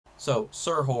So,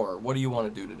 SirHorror, what do you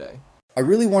want to do today? I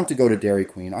really want to go to Dairy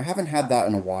Queen. I haven't had that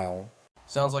in a while.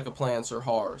 Sounds like a plan,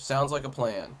 SirHorror. Sounds like a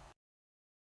plan.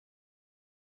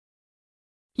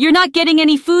 You're not getting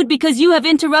any food because you have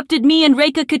interrupted me and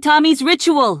Reika Katami's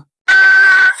ritual.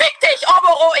 Fick dich,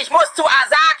 Oboro! Ich muss zu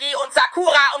Asagi und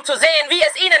Sakura, um zu sehen, wie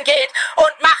es ihnen geht.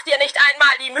 Und mach dir nicht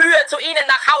einmal die Mühe, zu ihnen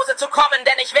nach Hause zu kommen,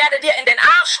 denn ich werde dir in den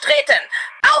Arsch treten.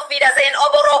 Auf Wiedersehen,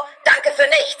 Oboro. Danke für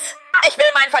nichts. Ich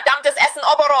will mein verdammtes Essen,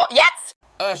 Oboro. Jetzt!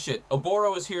 Shit.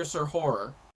 Oboro is here,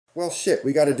 SirHorror. Well, shit,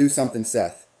 we gotta do something,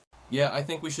 Seth. Yeah, I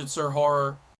think we should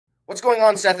SirHorror. What's going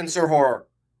on, Seth and SirHorror?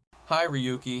 Hi,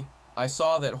 Ryuki. I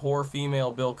saw that whore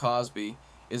female Bill Cosby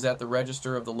is at the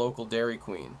register of the local Dairy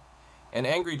Queen. An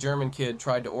angry German kid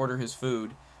tried to order his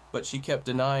food, but she kept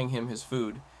denying him his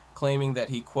food, claiming that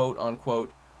he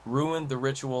quote-unquote ruined the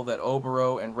ritual that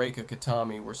Oboro and Reika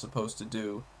Katami were supposed to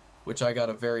do, which I got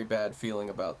a very bad feeling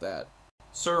about that.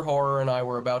 SirHorror and I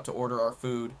were about to order our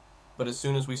food, but as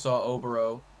soon as we saw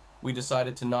Oboro, we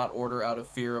decided to not order out of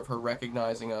fear of her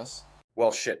recognizing us.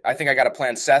 Well, shit, I think I got a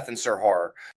plan, Seth and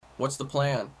SirHorror. What's the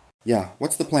plan? Yeah,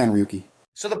 what's the plan, Ryuki?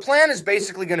 So the plan is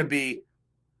basically going to be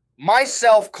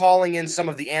myself calling in some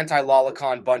of the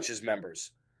anti-Lolicon bunch's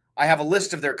members. I have a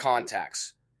list of their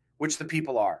contacts, which the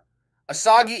people are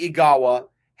Asagi Igawa,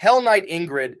 Hell Knight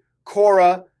Ingrid,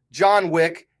 Korra, John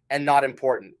Wick, and Not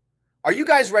Important. Are you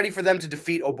guys ready for them to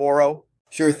defeat Oboro?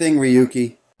 Sure thing,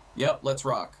 Ryuki. Yep, let's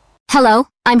rock. Hello,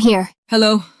 I'm here.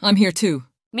 Hello, I'm here too.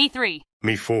 Me 3.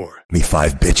 Me 4. Me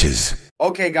 5 bitches.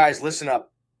 Okay, guys, listen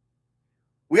up.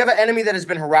 We have an enemy that has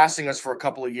been harassing us for a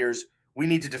couple of years. We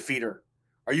need to defeat her.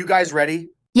 Are you guys ready?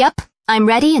 Yep, I'm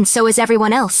ready and so is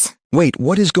everyone else. Wait,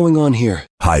 what is going on here?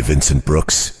 Hi, Vincent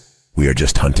Brooks. We are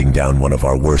just hunting down one of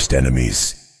our worst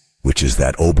enemies, which is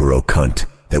that Oboro cunt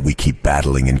that we keep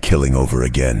battling and killing over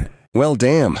again. Well,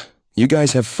 damn. You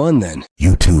guys have fun then.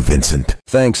 You too, Vincent.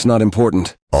 Thanks, Not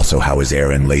Important. Also, how is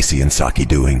Aaron, Lacey, and Saki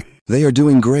doing? They are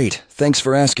doing great. Thanks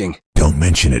for asking. Don't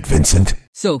mention it, Vincent.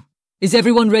 So, is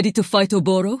everyone ready to fight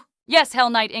Oboro? Yes, Hell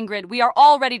Knight Ingrid, we are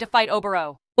all ready to fight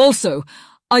Oboro. Also,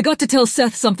 I got to tell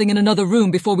Seth something in another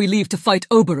room before we leave to fight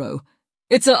Oboro.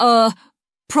 It's a,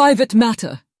 private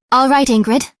matter. All right,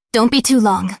 Ingrid. Don't be too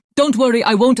long. Don't worry,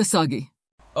 I won't, Asagi.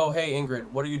 Oh, hey,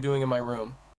 Ingrid, what are you doing in my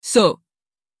room? So,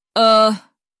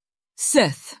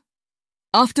 Seth.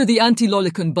 After the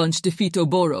anti-Lolicon bunch defeat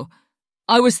Oboro,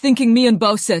 I was thinking me and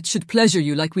Bowsette should pleasure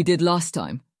you like we did last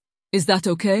time. Is that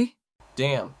okay?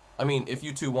 Damn. I mean, if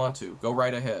you two want to, go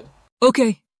right ahead.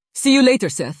 Okay. See you later,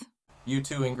 Seth. You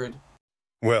too, Ingrid.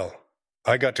 Well,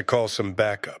 I got to call some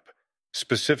backup.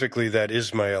 Specifically that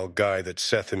Ismail guy that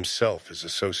Seth himself is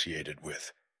associated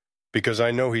with. Because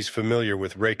I know he's familiar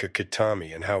with Reika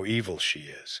Kitami and how evil she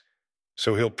is.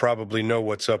 So he'll probably know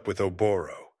what's up with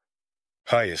Oboro.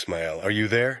 Hi, Ismail. Are you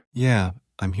there? Yeah,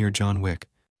 I'm here, John Wick.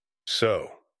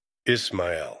 So,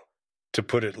 Ismail, to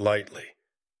put it lightly,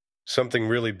 something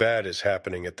really bad is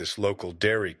happening at this local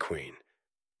Dairy Queen.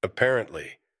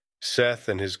 Apparently, Seth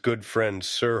and his good friend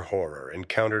SirHorror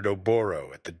encountered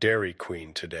Oboro at the Dairy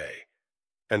Queen today.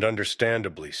 And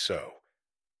understandably so.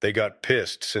 They got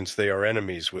pissed since they are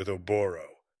enemies with Oboro.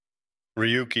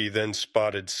 Ryuki then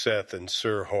spotted Seth and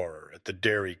SirHorror at the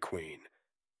Dairy Queen,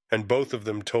 and both of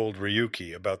them told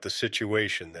Ryuki about the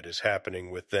situation that is happening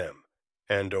with them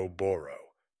and Oboro.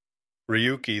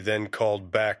 Ryuki then called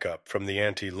backup from the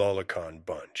anti-Lolicon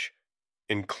bunch,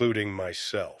 including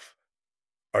myself.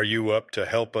 Are you up to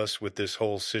help us with this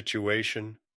whole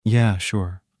situation? Yeah,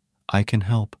 sure. I can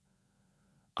help.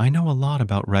 I know a lot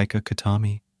about Reika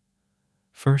Katami.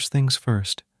 First things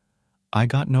first, I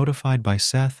got notified by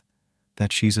Seth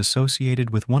that she's associated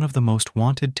with one of the most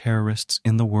wanted terrorists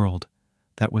in the world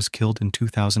that was killed in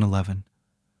 2011.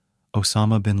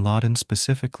 Osama bin Laden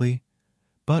specifically,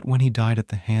 but when he died at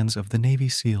the hands of the Navy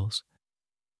SEALs.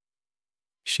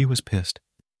 She was pissed,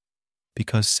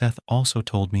 because Seth also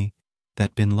told me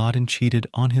that bin Laden cheated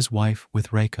on his wife with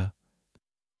Reika,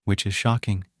 which is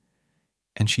shocking,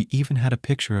 and she even had a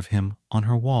picture of him on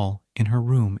her wall in her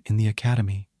room in the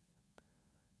academy.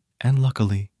 And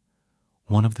luckily,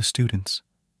 one of the students,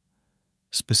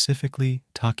 specifically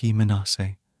Taki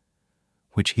Minase,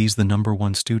 which he's the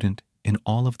 #1 student in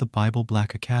all of the Bible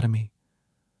Black Academy,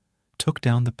 took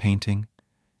down the painting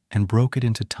and broke it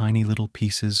into tiny little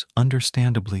pieces,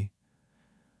 understandably,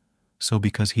 so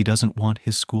because he doesn't want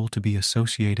his school to be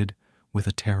associated with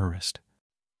a terrorist.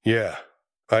 Yeah,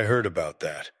 I heard about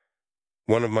that.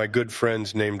 One of my good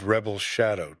friends named Rebel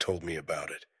Shadow told me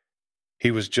about it. He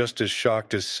was just as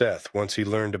shocked as Seth once he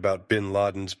learned about bin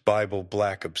Laden's Bible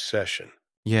Black obsession.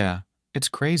 Yeah, it's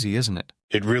crazy, isn't it?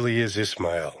 It really is,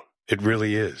 Ismail. It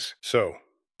really is. So,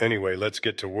 Anyway, let's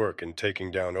get to work in taking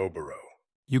down Oboro.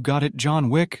 You got it, John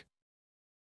Wick?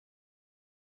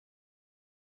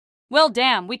 Well,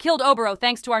 damn, we killed Oboro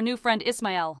thanks to our new friend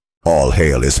Ismael. All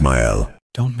hail Ismael.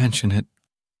 Don't mention it.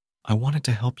 I wanted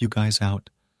to help you guys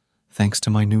out, thanks to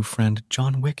my new friend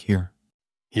John Wick here.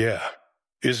 Yeah,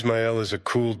 Ismael is a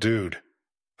cool dude.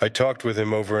 I talked with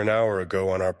him over an hour ago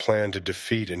on our plan to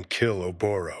defeat and kill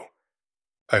Oboro.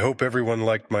 I hope everyone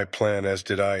liked my plan, as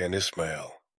did I and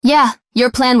Ismael. Yeah,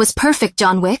 your plan was perfect,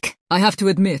 John Wick. I have to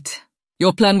admit,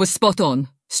 your plan was spot on,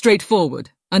 straightforward,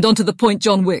 and on to the point,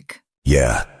 John Wick.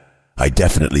 Yeah, I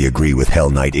definitely agree with Hell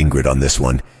Knight Ingrid on this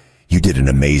one. You did an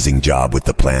amazing job with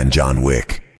the plan, John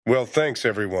Wick. Well, thanks,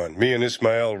 everyone. Me and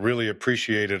Ismael really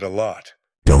appreciate it a lot.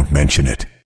 Don't mention it.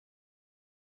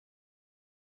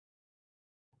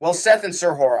 Well, Seth and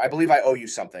SirHorror, I believe I owe you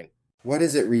something. What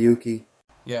is it, Ryuki?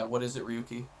 Yeah, what is it,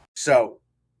 Ryuki? So,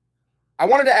 I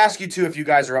wanted to ask you two if you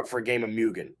guys are up for a game of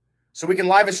Mugen, so we can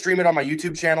live stream it on my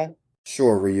YouTube channel.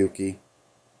 Sure, Ryuki.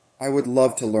 I would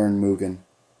love to learn Mugen,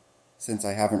 since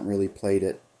I haven't really played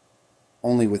it.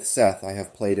 Only with Seth I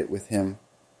have played it with him,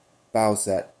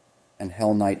 Bowset, and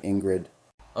Hell Knight Ingrid.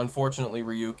 Unfortunately,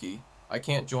 Ryuki, I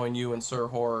can't join you and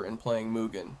SirHorror in playing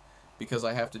Mugen, because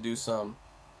I have to do some,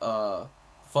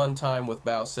 fun time with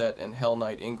Bowset and Hell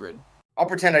Knight Ingrid. I'll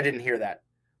pretend I didn't hear that.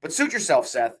 But suit yourself,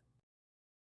 Seth.